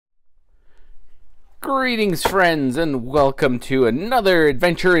Greetings, friends, and welcome to another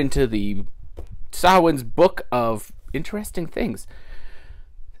adventure into the Samhain's book of interesting things.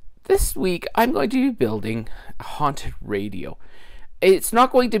 This week, I'm going to be building a haunted radio. It's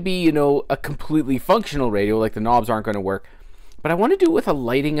not going to be, a completely functional radio, like the knobs aren't going to work, but I want to do it with a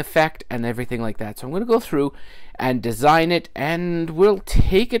lighting effect and everything like that. So I'm going to go through and design it, and we'll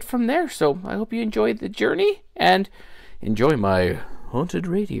take it from there. So I hope you enjoyed the journey, and enjoy my haunted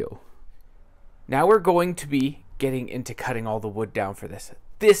radio. Now we're going to be getting into cutting all the wood down for this.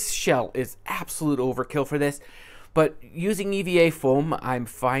 This shell is absolute overkill for this, but using EVA foam, I'm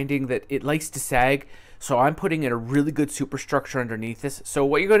finding that it likes to sag, so I'm putting in a really good superstructure underneath this. So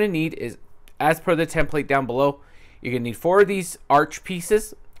what you're going to need is, as per the template down below, you're going to need 4 of these arch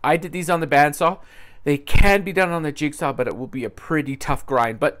pieces. I did these on the bandsaw. They can be done on the jigsaw, but it will be a pretty tough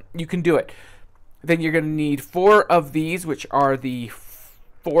grind, but you can do it. Then you're going to need 4 of these, which are the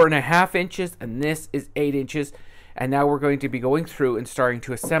 4.5 inches, and this is 8 inches. And now we're going to be going through and starting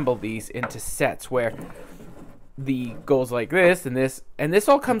to assemble these into sets where the goes like this, and this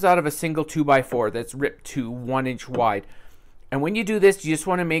all comes out of a single 2x4 that's ripped to 1 inch wide. And when you do this, you just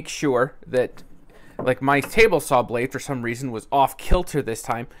want to make sure that, like my table saw blade for some reason was off kilter this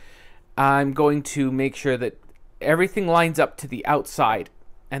time, I'm going to make sure that everything lines up to the outside.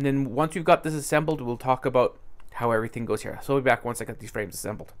 And then once we've got this assembled, we'll talk about how everything goes here. So I'll be back once I got these frames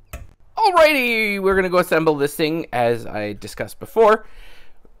assembled. Alrighty, we're going to go assemble this thing as I discussed before.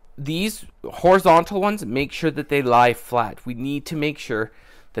 These horizontal ones, make sure that they lie flat. We need to make sure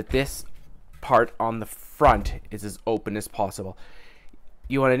that this part on the front is as open as possible.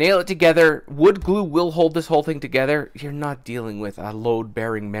 You want to nail it together. Wood glue will hold this whole thing together. You're not dealing with a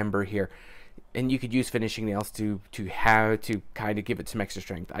load-bearing member here. And you could use finishing nails to kind of give it some extra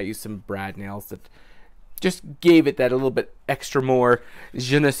strength. I used some brad nails that just gave it that a little bit extra more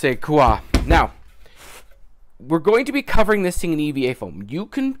je ne sais quoi. Now, we're going to be covering this thing in EVA foam. You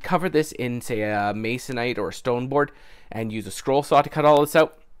can cover this in, say, a masonite or a stone board and use a scroll saw to cut all this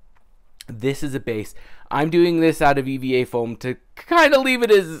out. This is a base. I'm doing this out of EVA foam to kind of leave it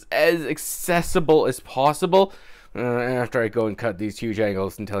as accessible as possible. After I go and cut these huge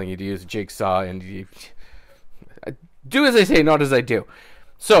angles and telling you to use a jigsaw, and you do as I say, not as I do.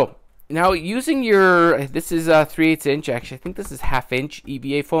 So now using your, this is 3/8 inch, actually I think this is 1/2 inch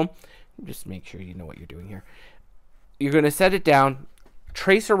EVA foam. Just make sure you know what you're doing here. You're going to set it down,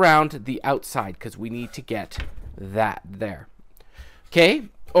 trace around the outside because we need to get that there. Okay.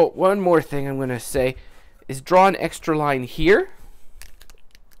 Oh, one more thing I'm going to say is draw an extra line here.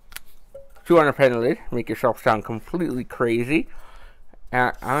 200 penalty, make yourself sound completely crazy.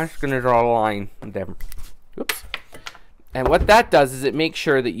 I'm just going to draw a line there. Oops. And what that does is it makes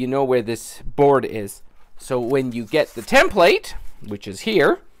sure that you know where this board is. So when you get the template, which is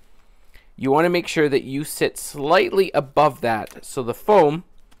here, you want to make sure that you sit slightly above that. So the foam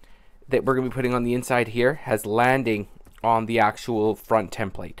that we're going to be putting on the inside here has landing on the actual front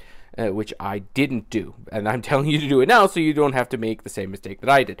template, which I didn't do. And I'm telling you to do it now so you don't have to make the same mistake that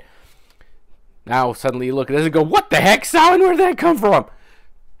I did. Now suddenly you look at this and go, what the heck, Samhain? Where did that come from?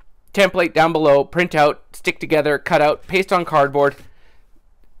 Template down below, print out, stick together, cut out, paste on cardboard,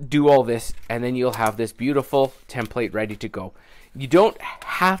 do all this, and then you'll have this beautiful template ready to go. You don't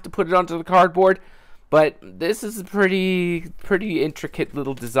have to put it onto the cardboard, but this is a pretty intricate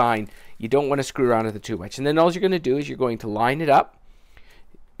little design. You don't want to screw around with it too much. And then all you're going to do is you're going to line it up,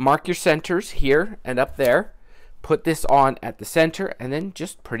 mark your centers here and up there, put this on at the center, and then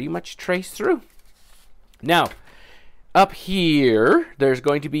just pretty much trace through. Now, up here, there's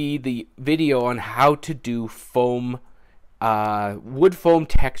going to be the video on how to do foam, wood foam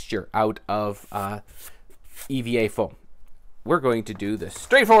texture out of EVA foam. We're going to do this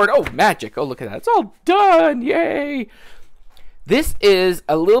straightforward. Oh, magic. Oh, look at that. It's all done. Yay. This is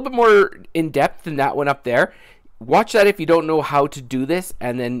a little bit more in-depth than that one up there. Watch that if you don't know how to do this,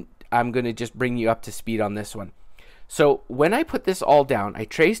 and then I'm going to just bring you up to speed on this one. So when I put this all down, I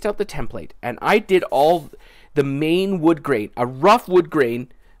traced out the template, and I did all the main wood grain, a rough wood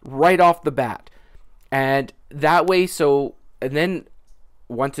grain right off the bat. And that way, and then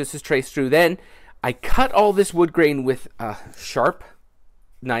once this is traced through, then I cut all this wood grain with a sharp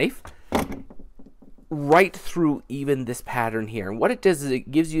knife right through even this pattern here. And what it does is it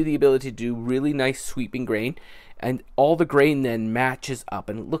gives you the ability to do really nice sweeping grain, and all the grain then matches up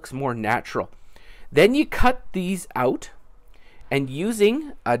and it looks more natural. Then you cut these out, and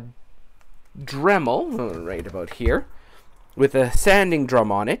using a Dremel, right about here, with a sanding drum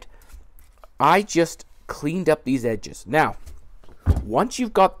on it, I just cleaned up these edges. Now, once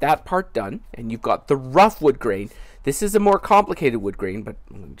you've got that part done, and you've got the rough wood grain, this is a more complicated wood grain, but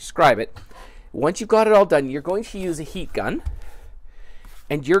I'm going to describe it. Once you've got it all done, you're going to use a heat gun,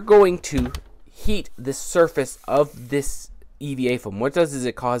 and you're going to heat the surface of this EVA foam. What it does is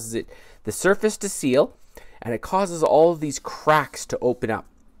it causes the surface to seal, and it causes all of these cracks to open up.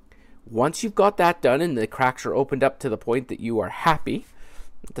 Once you've got that done and the cracks are opened up to the point that you are happy,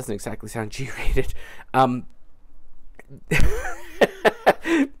 it doesn't exactly sound G-rated,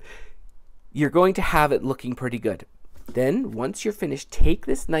 you're going to have it looking pretty good. Then, once you're finished, take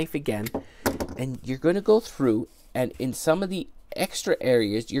this knife again, and you're going to go through, and in some of the extra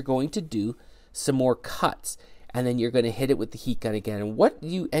areas, you're going to do some more cuts, and then you're going to hit it with the heat gun again. And what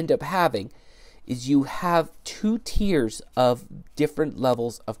you end up having is you have 2 tiers of different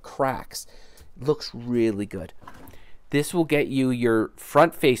levels of cracks. It looks really good. This will get you your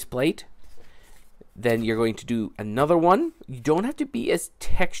front faceplate. Then you're going to do another one. You don't have to be as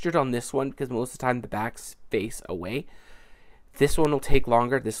textured on this one because most of the time the backs face away. This one will take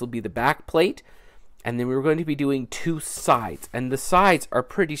longer. This will be the back plate. And then we're going to be doing 2 sides. And the sides are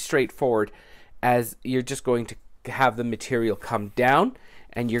pretty straightforward, as you're just going to have the material come down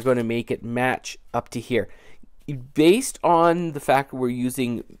and you're going to make it match up to here. Based on the fact that we're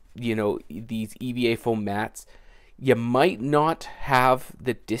using, you know, these EVA foam mats, you might not have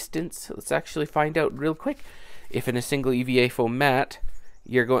the distance. Let's actually find out real quick. If in a single EVA foam mat,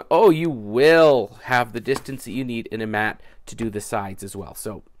 you're going, oh, you will have the distance that you need in a mat to do the sides as well.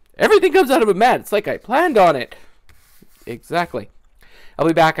 So everything comes out of a mat. It's like I planned on it. Exactly. I'll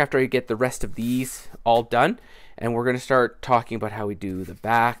be back after I get the rest of these all done, and we're going to start talking about how we do the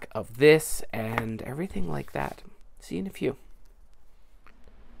back of this and everything like that. See you in a few.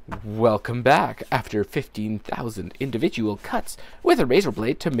 Welcome back after 15,000 individual cuts with a razor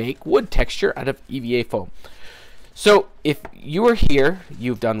blade to make wood texture out of EVA foam. So if you are here,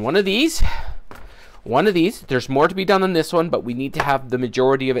 you've done one of these. There's more to be done on this one, but we need to have the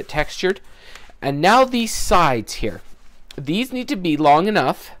majority of it textured. And now these sides here. These need to be long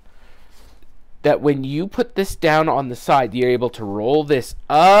enough that when you put this down on the side, you're able to roll this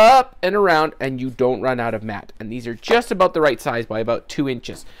up and around and you don't run out of mat. And these are just about the right size by about 2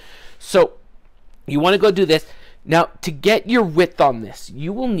 inches. So you want to go do this. Now, to get your width on this,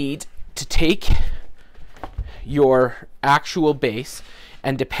 you will need to take your actual base,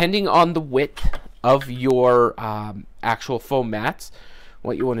 and depending on the width of your actual foam mats,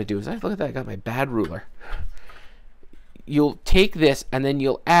 what you want to do is, look at that, I got my bad ruler. You'll take this and then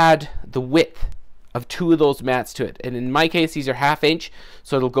you'll add the width of 2 of those mats to it. And in my case, these are 1/2 inch,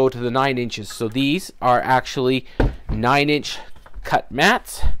 so it'll go to the 9 inches. So these are actually 9-inch cut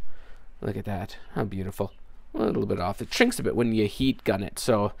mats. Look at that. How beautiful. A little bit off. It shrinks a bit when you heat gun it.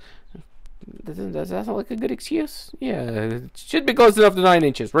 So does that sound like a good excuse? Yeah, it should be close enough to 9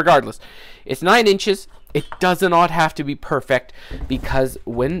 inches. Regardless, it's 9 inches. It does not have to be perfect, because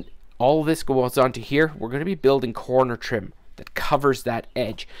when all this goes onto here, we're going to be building corner trim that covers that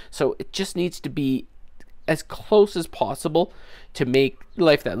edge. So it just needs to be as close as possible to make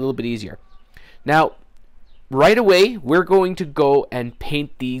life that little bit easier. Now, right away, we're going to go and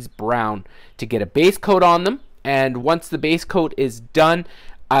paint these brown to get a base coat on them. And once the base coat is done,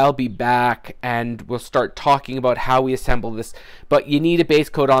 I'll be back and we'll start talking about how we assemble this. But you need a base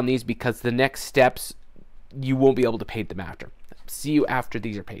coat on these because the next steps, you won't be able to paint them after. See you after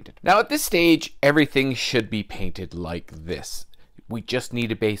these are painted. Now at this stage, everything should be painted like this. We just need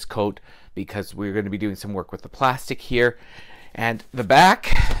a base coat because we're going to be doing some work with the plastic here. And the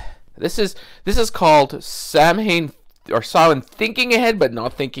back, this is called Samhain thinking ahead but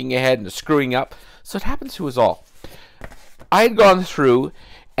not thinking ahead and screwing up. So it happens to us all. I had gone through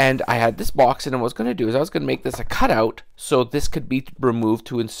and I had this box, and what I was going to do is I was going to make this a cutout so this could be removed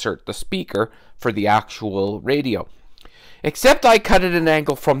to insert the speaker for the actual radio. Except I cut it at an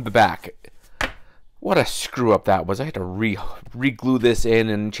angle from the back. What a screw up that was. I had to re-glue this in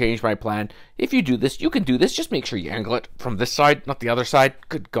and change my plan. If you do this, you can do this. Just make sure you angle it from this side, not the other side.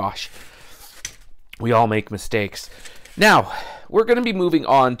 Good gosh. We all make mistakes. Now, we're going to be moving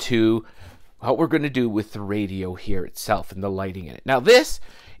on to what we're going to do with the radio here itself and the lighting in it. Now, this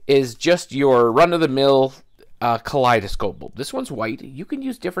is just your run-of-the-mill kaleidoscope bulb. This one's white. You can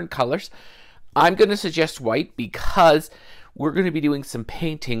use different colors. I'm going to suggest white because we're going to be doing some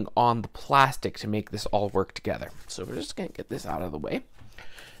painting on the plastic to make this all work together. So we're just going to get this out of the way.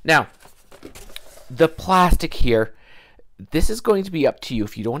 Now, the plastic here, this is going to be up to you.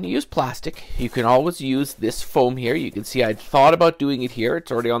 If you don't want to use plastic, you can always use this foam here. You can see I thought about doing it here.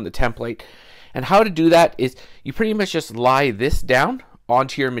 It's already on the template. And how to do that is you pretty much just lie this down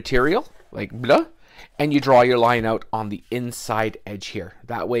onto your material, like blah, and you draw your line out on the inside edge here.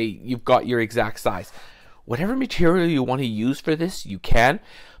 That way you've got your exact size. Whatever material you want to use for this, you can.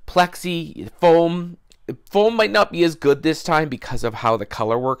 plexi, foam. Foam might not be as good this time because of how the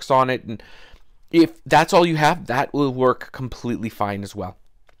color works on it, and if that's all you have, that will work completely fine as well.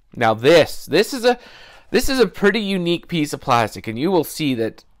 Now this is a pretty unique piece of plastic, and you will see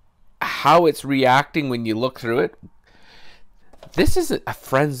that how it's reacting when you look through it. This is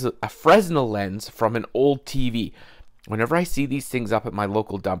a Fresnel lens from an old TV. Whenever I see these things up at my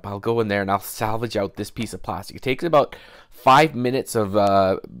local dump, I'll go in there and I'll salvage out this piece of plastic. It takes about 5 minutes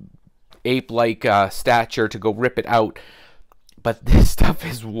of ape-like stature to go rip it out, but this stuff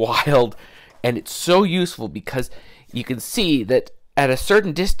is wild, and it's so useful because you can see that at a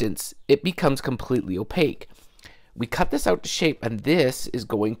certain distance it becomes completely opaque. We cut this out to shape, and this is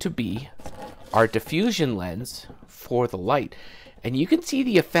going to be our diffusion lens for the light, and you can see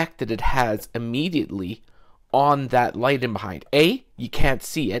the effect that it has immediately on that light in behind. A, you can't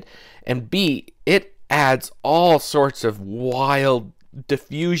see it, and B, it adds all sorts of wild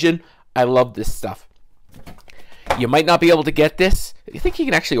diffusion. I love this stuff. You might not be able to get this. I think you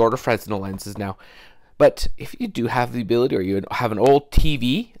can actually order Fresnel lenses now. But if you do have the ability, or you have an old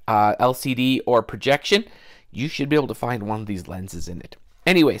TV, LCD, or projection, you should be able to find one of these lenses in it.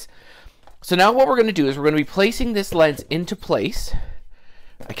 Anyways, so now what we're going to do is we're going to be placing this lens into place.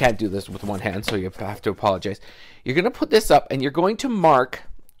 I can't do this with one hand, so you have to apologize. You're going to put this up, and you're going to mark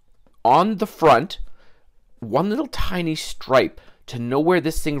on the front one little tiny stripe to know where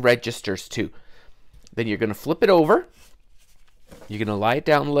this thing registers to. Then you're going to flip it over. You're going to lie it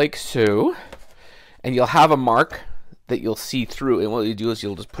down like so, and you'll have a mark that you'll see through, and what you do is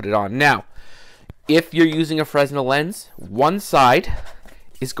you'll just put it on. Now, if you're using a Fresnel lens, one side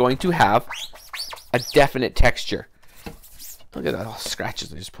is going to have a definite texture. Look at that, all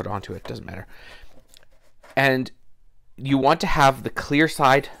scratches I just put onto it, doesn't matter. And you want to have the clear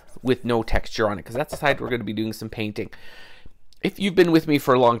side with no texture on it, because that's the side we're going to be doing some painting. If you've been with me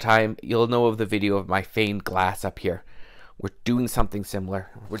for a long time, you'll know of the video of my stained glass up here. We're doing something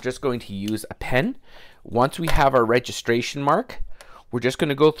similar. We're just going to use a pen. Once we have our registration mark, we're just going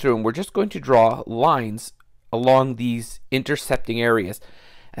to go through and we're just going to draw lines along these intercepting areas,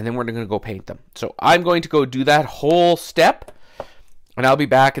 and then we're going to go paint them. So I'm going to go do that whole step, and I'll be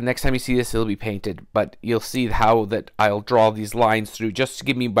back, and next time you see this, it'll be painted. But you'll see how that I'll draw these lines through just to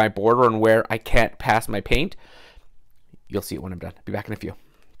give me my border on where I can't pass my paint. You'll see it when I'm done. I'll be back in a few.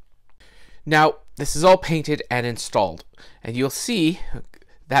 Now, this is all painted and installed, and you'll see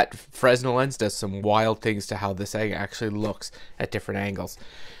that Fresnel lens does some wild things to how this egg actually looks at different angles.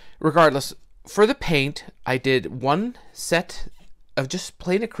 Regardless, for the paint, I did one set of just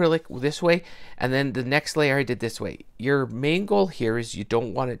plain acrylic this way, and then the next layer I did this way. Your main goal here is you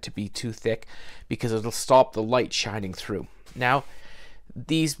don't want it to be too thick because it'll stop the light shining through. Now,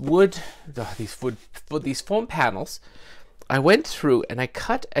 these foam panels, I went through and I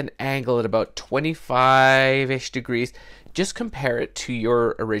cut an angle at about 25-ish degrees. Just compare it to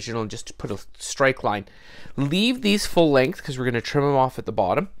your original and just put a strike line. Leave these full length because we're going to trim them off at the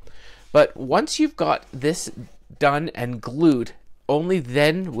bottom. But once you've got this done and glued, only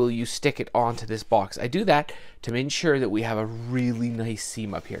then will you stick it onto this box. I do that to ensure that we have a really nice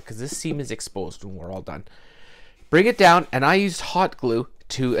seam up here, because this seam is exposed when we're all done. Bring it down, and I used hot glue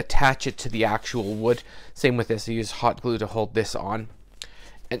to attach it to the actual wood. Same with this, I used hot glue to hold this on.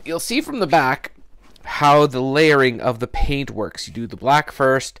 And you'll see from the back how the layering of the paint works. You do the black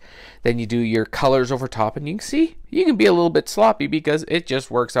first, then you do your colors over top, and you can see you can be a little bit sloppy because it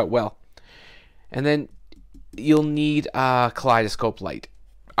just works out well. And then you'll need a kaleidoscope light.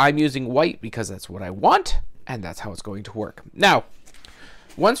 I'm using white because that's what I want, and that's how it's going to work. Now,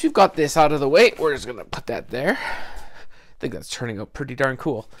 once we've got this out of the way, we're just going to put that there. I think that's turning out pretty darn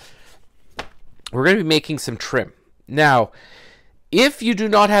cool. We're going to be making some trim. Now, if you do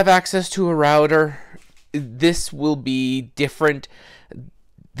not have access to a router, this will be different.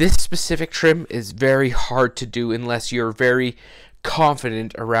 This specific trim is very hard to do unless you're very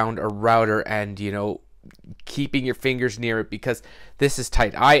confident around a router and, you know, keeping your fingers near it, because this is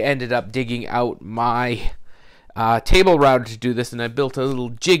tight. I ended up digging out my table router to do this, and I built a little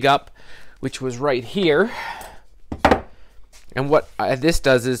jig up, which was right here. And what this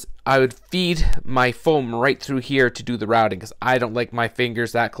does is I would feed my foam right through here to do the routing, because I don't like my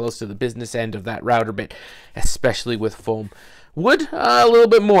fingers that close to the business end of that router bit, especially with foam. Wood, a little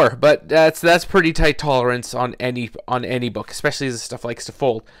bit more, but that's pretty tight tolerance on any book, especially as the stuff likes to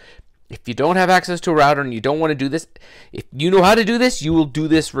fold. If you don't have access to a router and you don't want to do this, if you know how to do this, you will do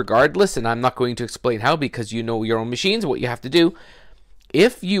this regardless, and I'm not going to explain how because you know your own machines, what you have to do.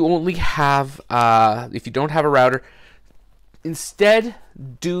 If you only have, if you don't have a router, instead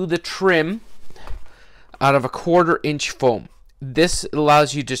do the trim out of a 1/4 inch foam. This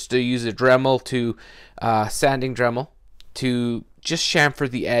allows you just to use a Dremel to sanding Dremel to just chamfer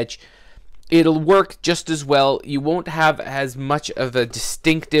the edge. It'll work just as well. You won't have as much of a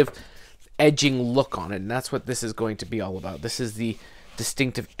distinctive edging look on it, and that's what this is going to be all about. This is the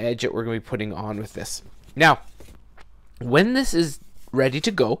distinctive edge that we're going to be putting on with this. Now, when this is ready to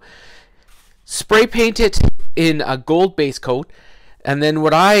go, spray paint it in a gold base coat, and then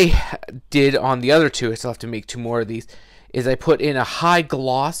what I did on the other two, I still have to make 2 more of these, is I put in a high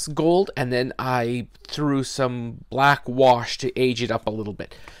gloss gold, and then I threw some black wash to age it up a little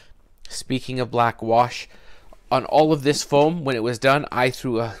bit. Speaking of black wash, on all of this foam, when it was done, I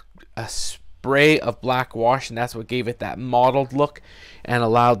threw a spray of black wash, and that's what gave it that mottled look and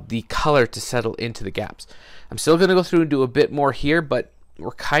allowed the color to settle into the gaps. I'm still going to go through and do a bit more here, but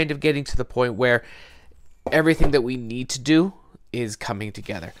we're kind of getting to the point where everything that we need to do is coming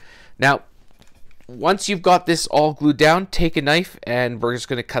together. Now, once you've got this all glued down, take a knife and we're just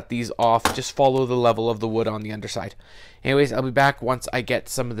going to cut these off. Just follow the level of the wood on the underside. Anyways, I'll be back once I get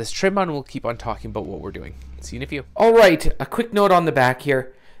some of this trim on, and we'll keep on talking about what we're doing. See you in a few. All right, a quick note on the back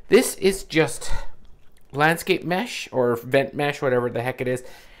here. This is just landscape mesh or vent mesh, whatever the heck it is.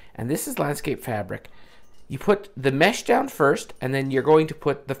 And this is landscape fabric. You put the mesh down first, and then you're going to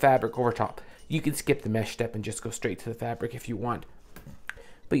put the fabric over top. You can skip the mesh step and just go straight to the fabric if you want.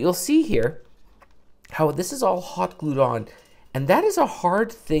 But you'll see here how this is all hot glued on, and that is a hard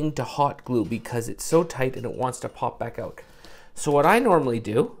thing to hot glue because it's so tight and it wants to pop back out. So what I normally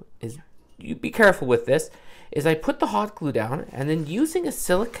do is, you be careful with this, is I put the hot glue down, and then using a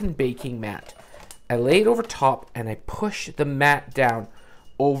silicone baking mat, I lay it over top and I push the mat down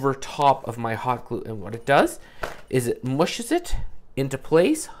over top of my hot glue. And what it does is it mushes it into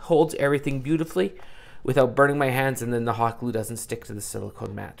place, holds everything beautifully without burning my hands, and then the hot glue doesn't stick to the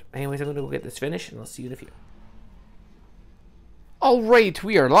silicone mat. Anyways, I'm going to go get this finished, and I'll see you in a few. All right,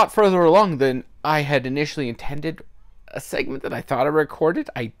 we are a lot further along than I had initially intended. A segment that I thought I recorded,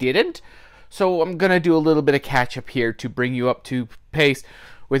 I didn't. So I'm going to do a little bit of catch up here to bring you up to pace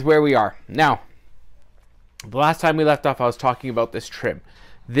with where we are. Now, the last time we left off, I was talking about this trim.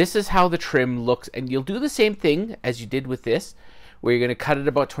 This is how the trim looks, and you'll do the same thing as you did with this, where you're going to cut it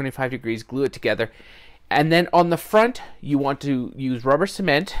about 25 degrees, glue it together, and then on the front, you want to use rubber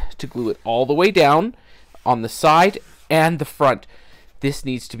cement to glue it all the way down on the side and the front. This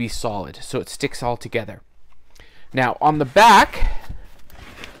needs to be solid so it sticks all together. Now, on the back,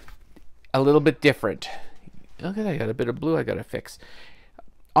 a little bit different. Okay, I got a bit of blue I got to fix.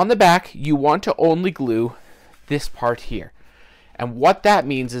 On the back, you want to only glue this part here. And what that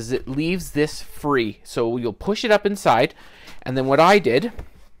means is it leaves this free. So you'll push it up inside, and then what I did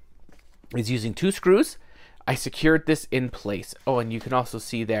is, using 2 screws, I secured this in place. Oh, and you can also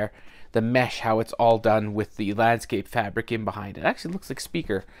see there the mesh, how it's all done with the landscape fabric in behind. It actually looks like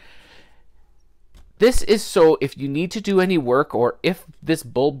speaker. This is so if you need to do any work, or if this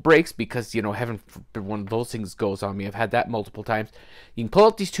bulb breaks, because, you know, heaven forbid one of those things goes on me. I've had that multiple times. You can pull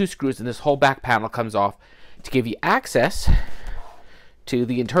out these 2 screws and this whole back panel comes off to give you access to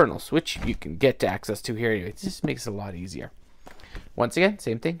the internals, which you can get access to here anyway. It just makes it a lot easier. Once again,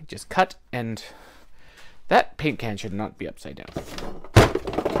 same thing, just cut, and that paint can should not be upside down.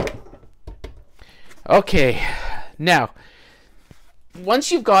 Okay, now,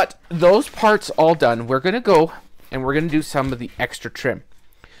 once you've got those parts all done, we're going to go and we're going to do some of the extra trim.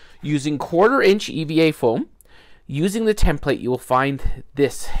 Using 1/4 inch EVA foam, using the template, you will find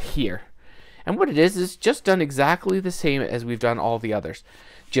this here. And what it is just done exactly the same as we've done all the others.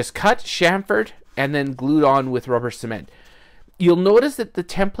 Just cut, chamfered, and then glued on with rubber cement. You'll notice that the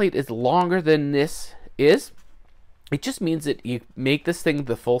template is longer than this is. It just means that you make this thing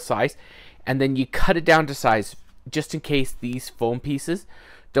the full size, and then you cut it down to size, just in case these foam pieces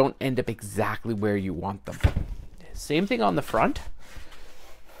don't end up exactly where you want them. Same thing on the front.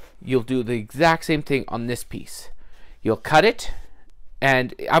 You'll do the exact same thing on this piece. You'll cut it,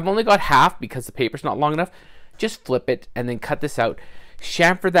 and I've only got half because the paper's not long enough. Just flip it and then cut this out.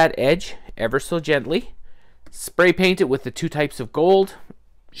 Chamfer that edge ever so gently. Spray paint it with the 2 types of gold.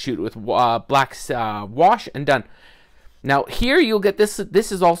 Shoot it with black wash, and done. Now here you'll get this.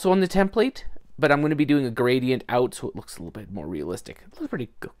 This is also on the template, but I'm going to be doing a gradient out so it looks a little bit more realistic. It looks pretty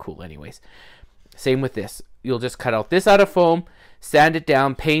cool anyways. Same with this. You'll just cut out this out of foam, sand it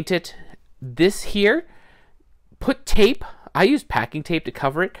down, paint it. This here, put tape. I use packing tape to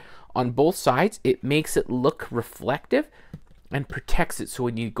cover it on both sides. It makes it look reflective and protects it, so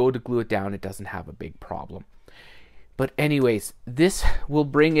when you go to glue it down, it doesn't have a big problem. But anyways, this will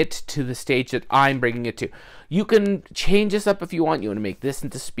bring it to the stage that I'm bringing it to. You can change this up if you want. You want to make this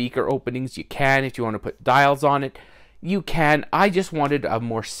into speaker openings, you can. If you want to put dials on it, you can. I just wanted a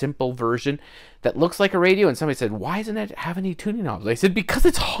more simple version that looks like a radio, and somebody said, why doesn't it have any tuning knobs? I said, because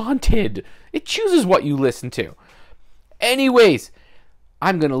it's haunted. It chooses what you listen to. Anyways,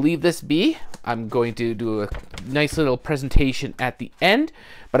 I'm going to leave this be. I'm going to do a nice little presentation at the end,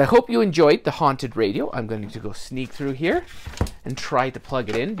 but I hope you enjoyed the haunted radio. I'm going to go sneak through here and try to plug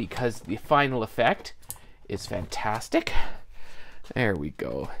it in because the final effect is fantastic. There we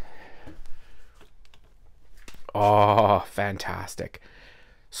go. Oh, fantastic.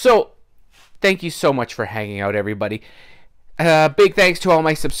 So, thank you so much for hanging out, everybody. Big thanks to all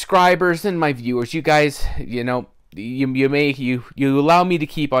my subscribers and my viewers. You guys, you know, you allow me to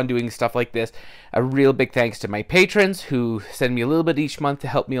keep on doing stuff like this. A real big thanks to my patrons who send me a little bit each month to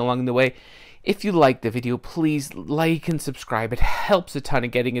help me along the way. If you like the video, please like and subscribe. It helps a ton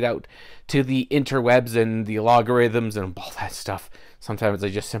of getting it out to the interwebs and the logarithms and all that stuff. Sometimes I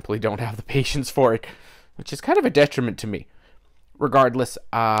just simply don't have the patience for it, which is kind of a detriment to me. Regardless,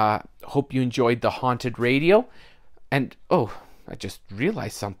 hope you enjoyed the haunted radio. And, oh, I just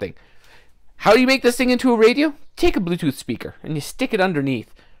realized something. How do you make this thing into a radio? Take a Bluetooth speaker and you stick it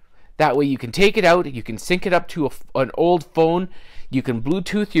underneath. That way you can take it out, you can sync it up to an old phone, you can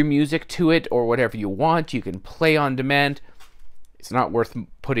Bluetooth your music to it or whatever you want, you can play on demand. It's not worth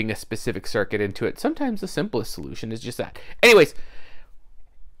putting a specific circuit into it. Sometimes the simplest solution is just that. Anyways,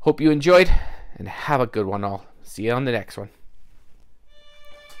 hope you enjoyed and have a good one all. See you on the next one.